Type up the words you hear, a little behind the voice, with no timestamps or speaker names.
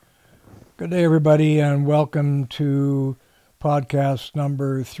Good day, everybody, and welcome to podcast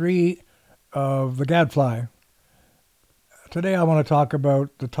number 3 of The Gadfly. Today I want to talk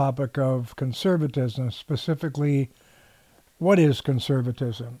about the topic of conservatism, specifically what is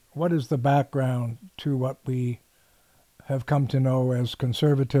conservatism? What is the background to what we have come to know as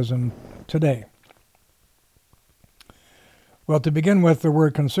conservatism today? Well, to begin with, the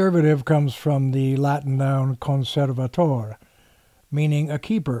word conservative comes from the Latin noun conservator, meaning a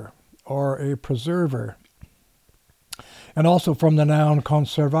keeper or a preserver, and also from the noun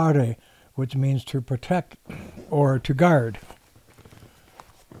conservare, which means to protect or to guard.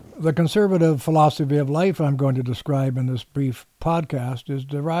 The conservative philosophy of life I'm going to describe in this brief podcast is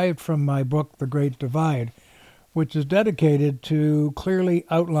derived from my book, The Great Divide, which is dedicated to clearly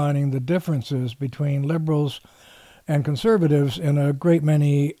outlining the differences between liberals and conservatives in a great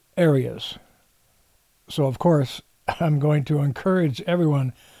many areas. So, of course, I'm going to encourage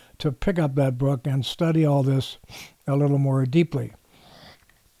everyone to pick up that book and study all this a little more deeply.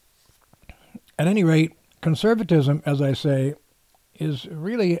 At any rate, conservatism, as I say, is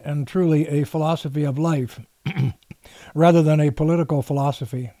really and truly a philosophy of life rather than a political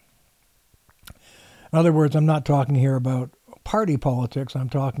philosophy. In other words, I'm not talking here about party politics. I'm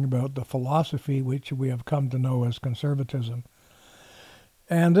talking about the philosophy which we have come to know as conservatism.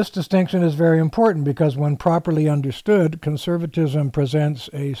 And this distinction is very important because when properly understood, conservatism presents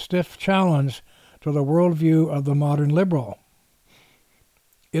a stiff challenge to the worldview of the modern liberal.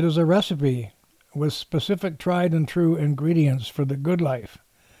 It is a recipe with specific tried and true ingredients for the good life,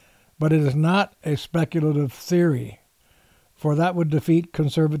 but it is not a speculative theory, for that would defeat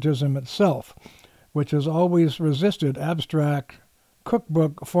conservatism itself, which has always resisted abstract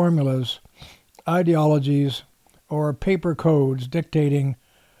cookbook formulas, ideologies, or paper codes dictating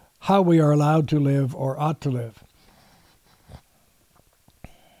how we are allowed to live or ought to live.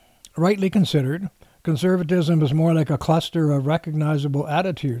 Rightly considered, conservatism is more like a cluster of recognizable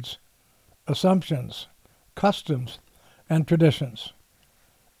attitudes, assumptions, customs, and traditions.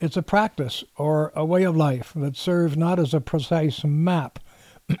 It's a practice or a way of life that serves not as a precise map,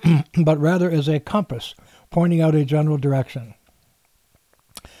 but rather as a compass pointing out a general direction.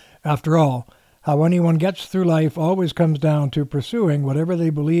 After all, how anyone gets through life always comes down to pursuing whatever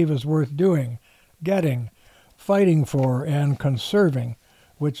they believe is worth doing, getting, fighting for, and conserving,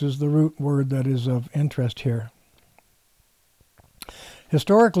 which is the root word that is of interest here.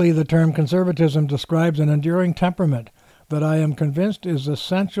 Historically, the term conservatism describes an enduring temperament that I am convinced is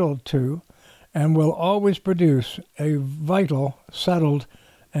essential to and will always produce a vital, settled,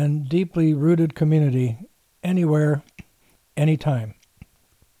 and deeply rooted community anywhere, anytime.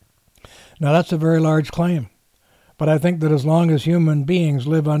 Now, that's a very large claim, but I think that as long as human beings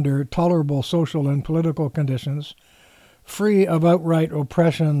live under tolerable social and political conditions, free of outright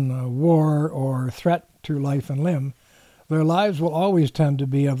oppression, war, or threat to life and limb, their lives will always tend to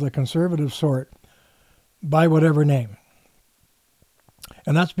be of the conservative sort, by whatever name.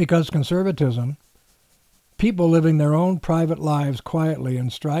 And that's because conservatism, people living their own private lives quietly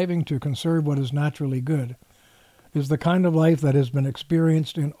and striving to conserve what is naturally good, is the kind of life that has been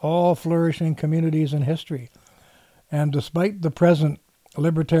experienced in all flourishing communities in history. And despite the present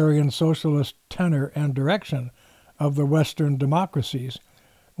libertarian socialist tenor and direction of the Western democracies,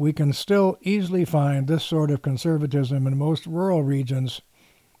 we can still easily find this sort of conservatism in most rural regions,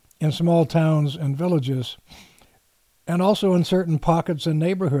 in small towns and villages, and also in certain pockets and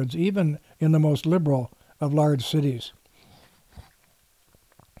neighborhoods, even in the most liberal of large cities.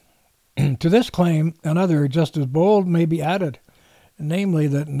 To this claim, another just as bold may be added, namely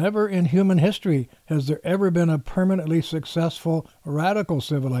that never in human history has there ever been a permanently successful radical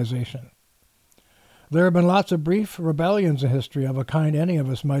civilization. There have been lots of brief rebellions in history of a kind any of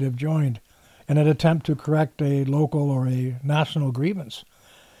us might have joined in an attempt to correct a local or a national grievance.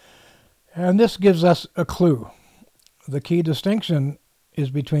 And this gives us a clue. The key distinction is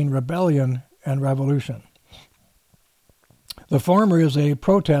between rebellion and revolution. The former is a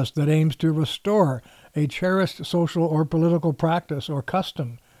protest that aims to restore a cherished social or political practice or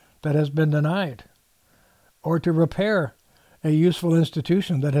custom that has been denied, or to repair a useful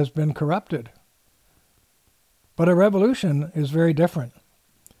institution that has been corrupted. But a revolution is very different.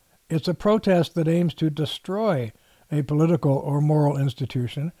 It's a protest that aims to destroy a political or moral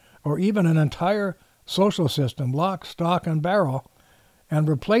institution, or even an entire social system, lock, stock, and barrel, and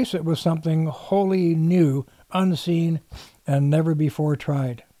replace it with something wholly new, unseen, and never before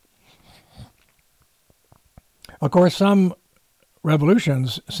tried. Of course, some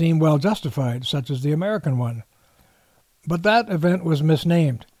revolutions seem well justified, such as the American one. But that event was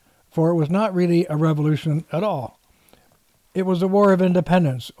misnamed, for it was not really a revolution at all. It was a war of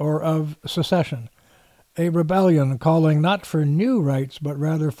independence or of secession, a rebellion calling not for new rights, but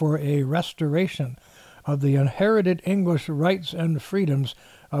rather for a restoration of the inherited English rights and freedoms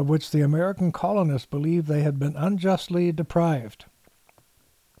of which the American colonists believed they had been unjustly deprived.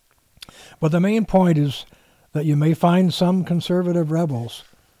 But the main point is that you may find some conservative rebels,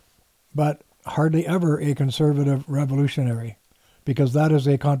 but hardly ever a conservative revolutionary, because that is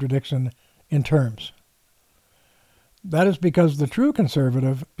a contradiction in terms. That is because the true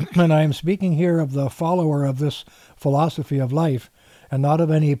conservative, and I am speaking here of the follower of this philosophy of life, and not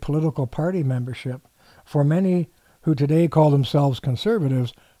of any political party membership, for many who today call themselves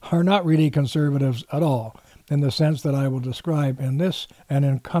conservatives are not really conservatives at all, in the sense that I will describe in this and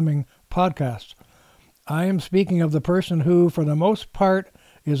in coming podcasts. I am speaking of the person who, for the most part,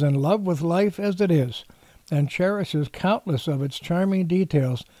 is in love with life as it is, and cherishes countless of its charming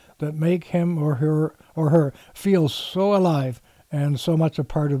details that make him or her feel so alive and so much a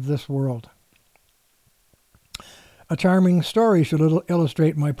part of this world. A charming story should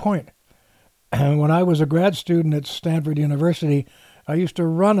illustrate my point. When I was a grad student at Stanford University, I used to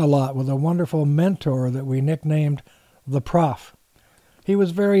run a lot with a wonderful mentor that we nicknamed the Prof. He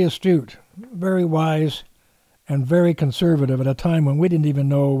was very astute, very wise, and very conservative at a time when we didn't even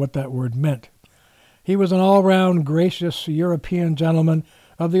know what that word meant. He was an all-round gracious European gentleman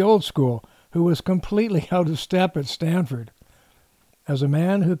of the old school who was completely out of step at Stanford. As a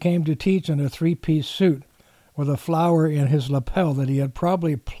man who came to teach in a three-piece suit with a flower in his lapel that he had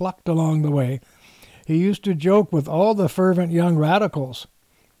probably plucked along the way, he used to joke with all the fervent young radicals,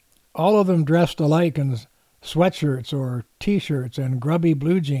 all of them dressed alike in sweatshirts or T-shirts and grubby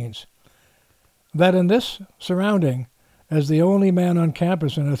blue jeans, that in this surrounding, as the only man on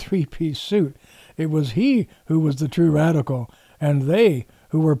campus in a three-piece suit, it was he who was the true radical, and they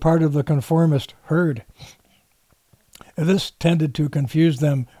who were part of the conformist herd. This tended to confuse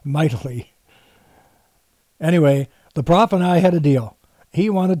them mightily. Anyway, the Prof and I had a deal. He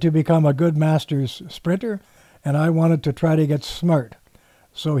wanted to become a good Masters sprinter, and I wanted to try to get smart.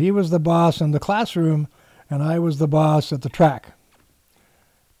 So he was the boss in the classroom, and I was the boss at the track.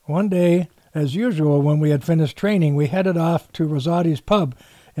 One day, as usual, when we had finished training, we headed off to Rosati's pub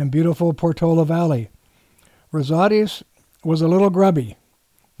in beautiful Portola Valley. Rosati's was a little grubby,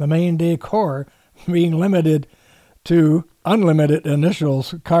 the main decor being limited to unlimited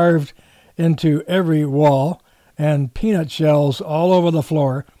initials carved into every wall and peanut shells all over the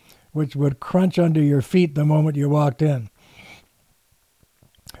floor, which would crunch under your feet the moment you walked in.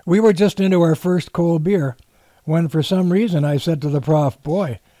 We were just into our first cold beer when, for some reason, I said to the Prof,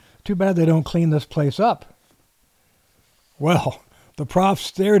 "Boy, too bad they don't clean this place up." Well, the Prof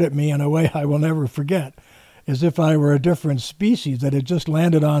stared at me in a way I will never forget, as if I were a different species that had just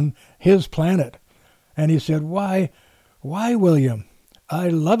landed on his planet. And he said, Why, William? I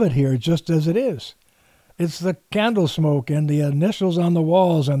love it here just as it is. It's the candle smoke and the initials on the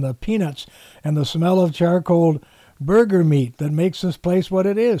walls and the peanuts and the smell of charcoal burger meat that makes this place what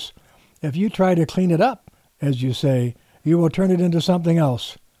it is. If you try to clean it up, as you say, you will turn it into something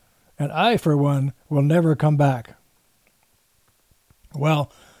else. And I, for one, will never come back.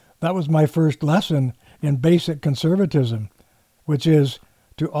 Well, that was my first lesson in basic conservatism, which is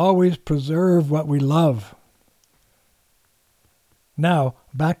to always preserve what we love. Now,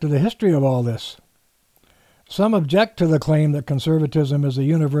 back to the history of all this. Some object to the claim that conservatism is a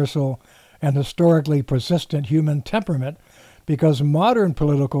universal and historically persistent human temperament because modern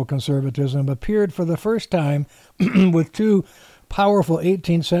political conservatism appeared for the first time with two powerful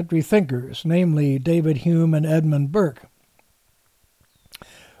 18th century thinkers, namely David Hume and Edmund Burke.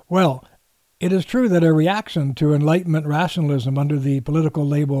 Well, it is true that a reaction to Enlightenment rationalism under the political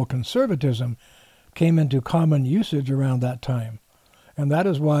label conservatism came into common usage around that time, and that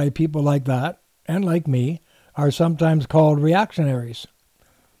is why people like that, and like me, are sometimes called reactionaries.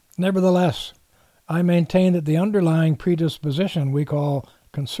 Nevertheless, I maintain that the underlying predisposition we call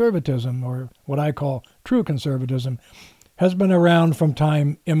conservatism, or what I call true conservatism, has been around from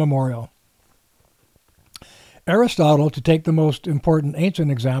time immemorial. Aristotle, to take the most important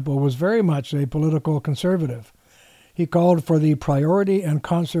ancient example, was very much a political conservative. He called for the priority and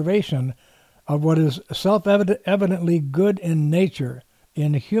conservation of what is self-evidently good in nature,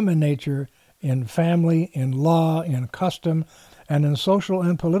 in human nature, in family, in law, in custom, and in social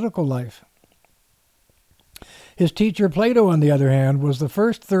and political life. His teacher Plato, on the other hand, was the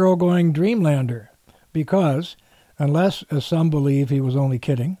first thoroughgoing dreamlander, because, unless, as some believe, he was only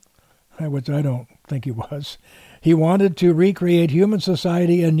kidding, which I don't think he was, he wanted to recreate human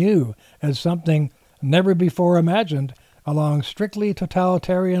society anew as something never before imagined along strictly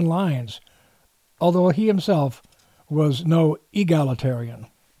totalitarian lines, although he himself was no egalitarian.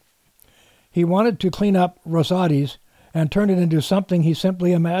 He wanted to clean up Rosati's and turn it into something he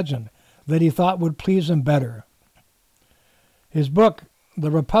simply imagined, that he thought would please him better. His book, The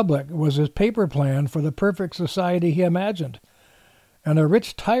Republic, was his paper plan for the perfect society he imagined, and a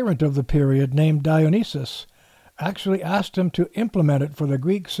rich tyrant of the period named Dionysius actually asked him to implement it for the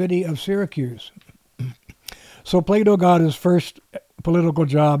Greek city of Syracuse. So Plato got his first political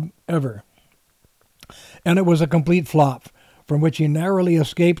job ever, and it was a complete flop, from which he narrowly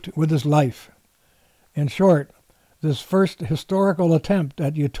escaped with his life. In short, this first historical attempt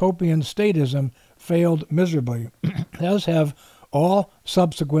at utopian statism failed miserably, as have all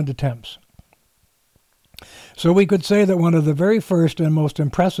subsequent attempts. So we could say that one of the very first and most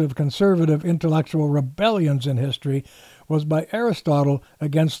impressive conservative intellectual rebellions in history was by Aristotle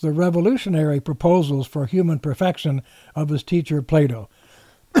against the revolutionary proposals for human perfection of his teacher Plato.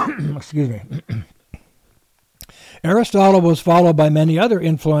 Excuse me. Aristotle was followed by many other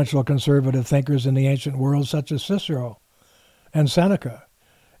influential conservative thinkers in the ancient world, such as Cicero and Seneca,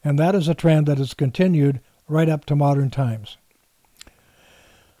 and that is a trend that has continued right up to modern times.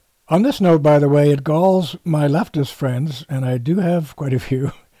 On this note, by the way, it galls my leftist friends, and I do have quite a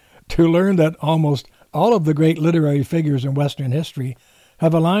few, to learn that almost all of the great literary figures in Western history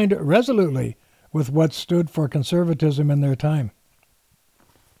have aligned resolutely with what stood for conservatism in their time.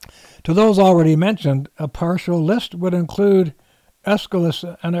 To those already mentioned, a partial list would include Aeschylus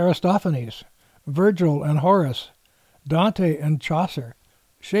and Aristophanes, Virgil and Horace, Dante and Chaucer,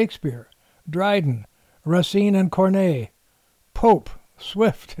 Shakespeare, Dryden, Racine and Corneille, Pope,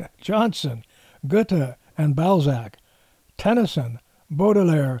 Swift, Johnson, Goethe and Balzac, Tennyson,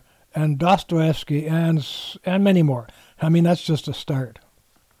 Baudelaire, and Dostoevsky, and many more. I mean, that's just a start.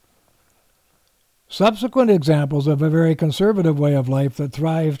 Subsequent examples of a very conservative way of life that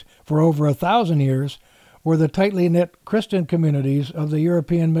thrived for over 1,000 years were the tightly knit Christian communities of the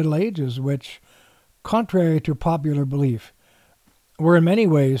European Middle Ages, which, contrary to popular belief, were in many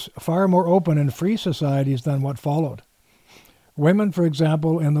ways far more open and free societies than what followed. Women, for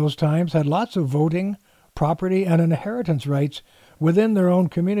example, in those times had lots of voting, property, and inheritance rights within their own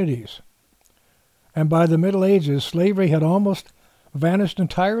communities. And by the Middle Ages, slavery had almost vanished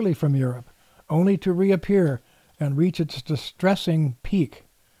entirely from Europe, only to reappear and reach its distressing peak.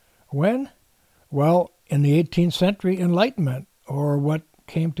 When? Well, in the 18th century Enlightenment, or what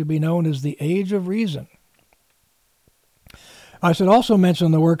came to be known as the Age of Reason. I should also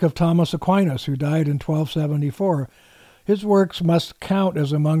mention the work of Thomas Aquinas, who died in 1274. His works must count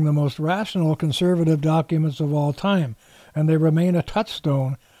as among the most rational conservative documents of all time, and they remain a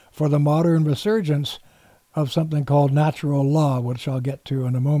touchstone for the modern resurgence of something called natural law, which I'll get to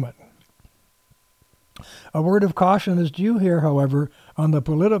in a moment. A word of caution is due here, however, on the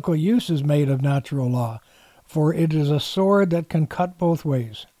political uses made of natural law, for it is a sword that can cut both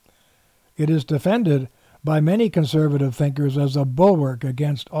ways. It is defended by many conservative thinkers as a bulwark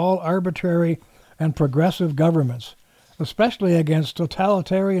against all arbitrary and progressive governments, especially against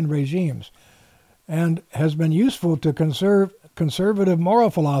totalitarian regimes, and has been useful to conservative moral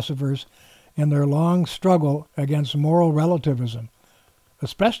philosophers in their long struggle against moral relativism,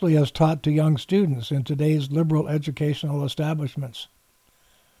 especially as taught to young students in today's liberal educational establishments.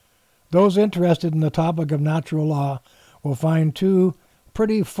 Those interested in the topic of natural law will find 2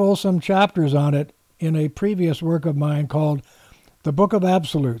 pretty fulsome chapters on it in a previous work of mine called The Book of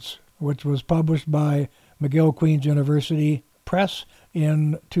Absolutes, which was published by McGill-Queen's University Press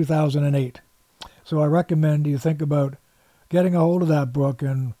in 2008. So I recommend you think about getting a hold of that book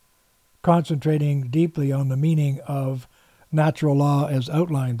and concentrating deeply on the meaning of natural law as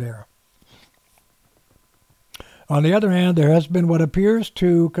outlined there. On the other hand, there has been what appears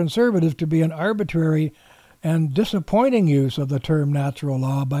to conservatives to be an arbitrary and disappointing use of the term natural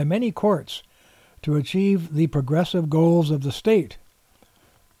law by many courts to achieve the progressive goals of the state.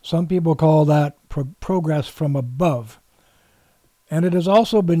 Some people call that progress from above. And it has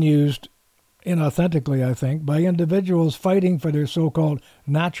also been used, inauthentically I think, by individuals fighting for their so-called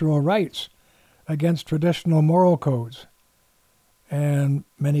natural rights against traditional moral codes. And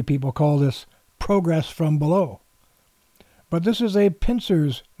many people call this progress from below. But this is a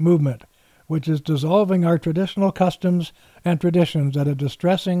pincers movement, which is dissolving our traditional customs and traditions at a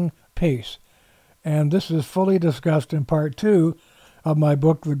distressing pace. And this is fully discussed in part 2 of my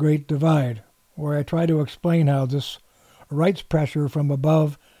book, The Great Divide, where I try to explain how this rights pressure from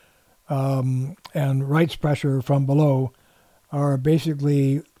above and rights pressure from below are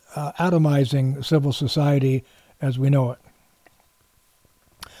basically atomizing civil society as we know it.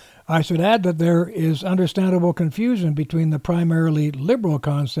 I should add that there is understandable confusion between the primarily liberal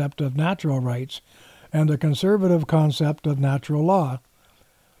concept of natural rights and the conservative concept of natural law.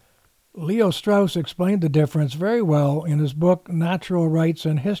 Leo Strauss explained the difference very well in his book Natural Rights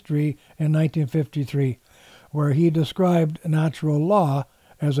and History in 1953, where he described natural law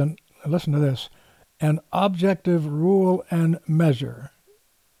as listen to this, an objective rule and measure,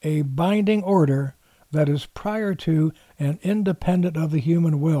 a binding order that is prior to and independent of the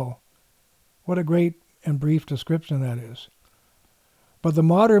human will. What a great and brief description that is. But the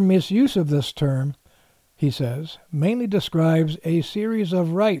modern misuse of this term, he says, mainly describes a series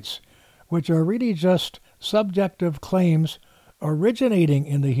of rights which are really just subjective claims originating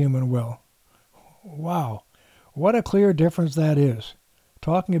in the human will. Wow, what a clear difference that is.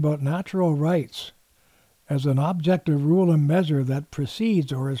 Talking about natural rights as an objective rule and measure that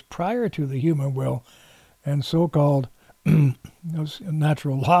precedes or is prior to the human will, and so-called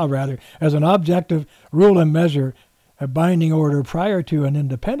natural law, rather, as an objective rule and measure, a binding order prior to and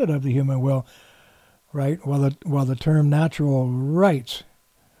independent of the human will, right? While the term natural rights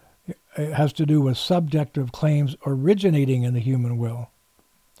has to do with subjective claims originating in the human will.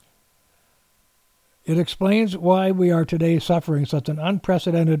 It explains why we are today suffering such an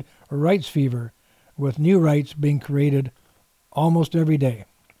unprecedented rights fever, with new rights being created almost every day.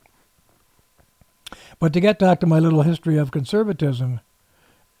 But to get back to my little history of conservatism,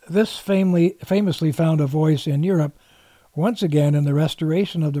 this famously found a voice in Europe once again in the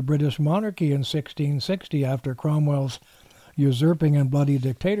restoration of the British monarchy in 1660 after Cromwell's usurping and bloody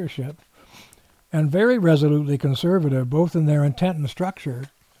dictatorship, and very resolutely conservative both in their intent and structure,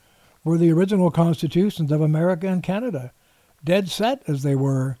 were the original constitutions of America and Canada, dead set as they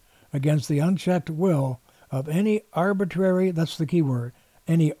were against the unchecked will of any arbitrary, that's the key word,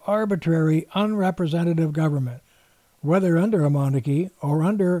 any arbitrary, unrepresentative government, whether under a monarchy or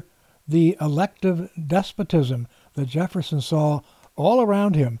under the elective despotism that Jefferson saw all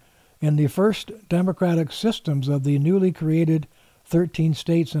around him in the first democratic systems of the newly created 13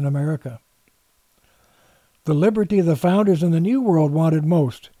 states in America. The liberty the founders in the New World wanted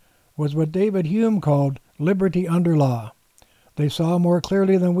most was what David Hume called liberty under law. They saw more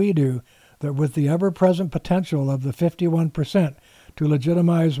clearly than we do that with the ever-present potential of the 51% to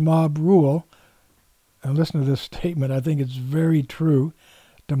legitimize mob rule, and listen to this statement, I think it's very true,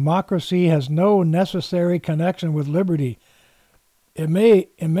 democracy has no necessary connection with liberty. It may,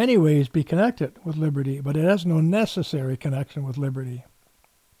 in many ways, be connected with liberty, but it has no necessary connection with liberty.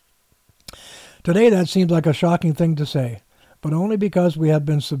 Today, that seems like a shocking thing to say, but only because we have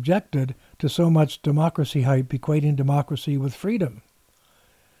been subjected to so much democracy hype equating democracy with freedom.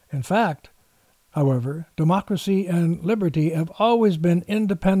 In fact, however, democracy and liberty have always been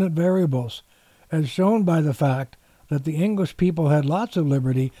independent variables, as shown by the fact that the English people had lots of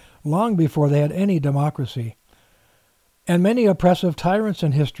liberty long before they had any democracy. And many oppressive tyrants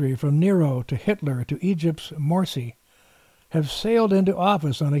in history, from Nero to Hitler to Egypt's Morsi, have sailed into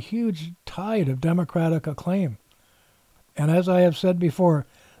office on a huge tide of democratic acclaim. And as I have said before,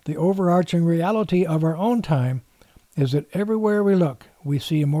 the overarching reality of our own time is that everywhere we look, we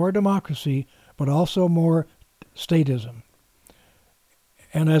see more democracy, but also more statism.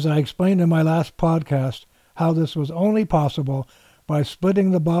 And as I explained in my last podcast, how this was only possible by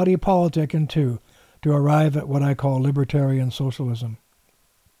splitting the body politic in two to arrive at what I call libertarian socialism.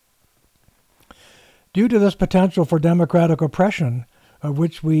 Due to this potential for democratic oppression, of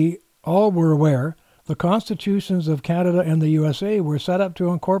which we all were aware, the constitutions of Canada and the USA were set up to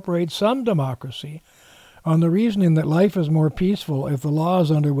incorporate some democracy on the reasoning that life is more peaceful if the laws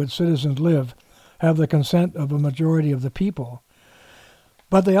under which citizens live have the consent of a majority of the people.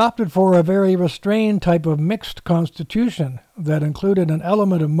 But they opted for a very restrained type of mixed constitution that included an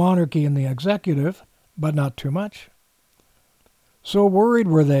element of monarchy in the executive, but not too much. So worried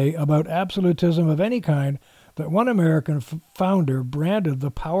were they about absolutism of any kind that one American founder branded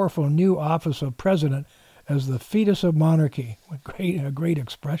the powerful new office of president as the fetus of monarchy. A great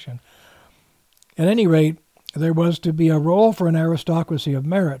expression. At any rate, there was to be a role for an aristocracy of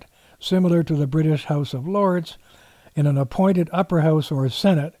merit, similar to the British House of Lords, in an appointed upper house or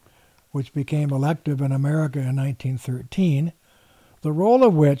Senate, which became elective in America in 1913, the role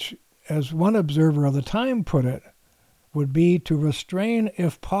of which, as one observer of the time put it, would be to restrain,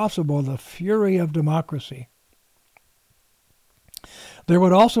 if possible, the fury of democracy. There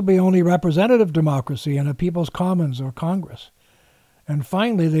would also be only representative democracy in a People's Commons or Congress. And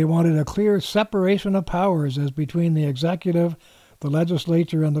finally, they wanted a clear separation of powers as between the executive, the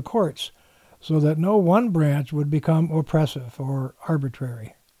legislature, and the courts, so that no one branch would become oppressive or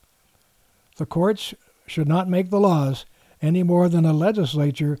arbitrary. The courts should not make the laws any more than a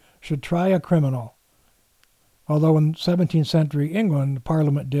legislature should try a criminal, although in 17th century England,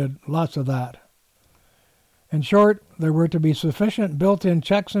 Parliament did lots of that. In short, there were to be sufficient built-in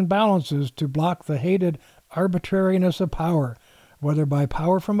checks and balances to block the hated arbitrariness of power, whether by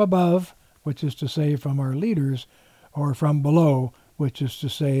power from above, which is to say from our leaders, or from below, which is to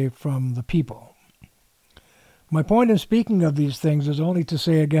say from the people. My point in speaking of these things is only to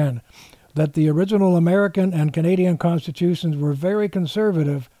say again that the original American and Canadian constitutions were very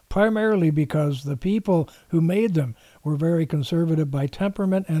conservative, primarily because the people who made them were very conservative by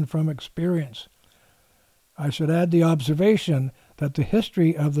temperament and from experience. I should add the observation that the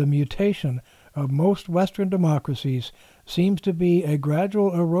history of the mutation of most Western democracies seems to be a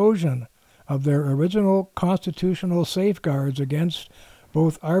gradual erosion of their original constitutional safeguards against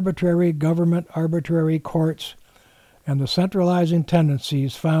both arbitrary government, arbitrary courts, and the centralizing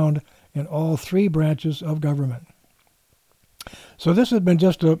tendencies found in all three branches of government. So this has been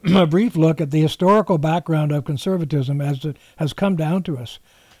just a brief look at the historical background of conservatism as it has come down to us.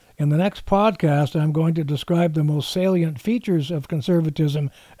 In the next podcast, I'm going to describe the most salient features of conservatism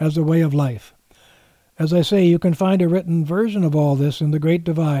as a way of life. As I say, you can find a written version of all this in The Great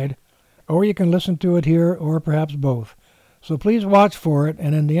Divide, or you can listen to it here, or perhaps both. So please watch for it,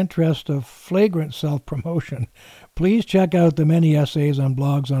 and in the interest of flagrant self-promotion, please check out the many essays and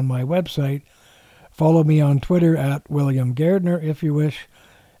blogs on my website. Follow me on Twitter at William Gardner if you wish,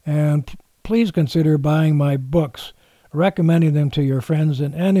 and please consider buying my books, recommending them to your friends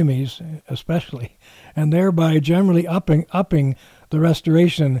and enemies especially, and thereby generally upping the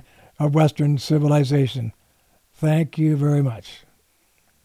restoration of Western civilization. Thank you very much.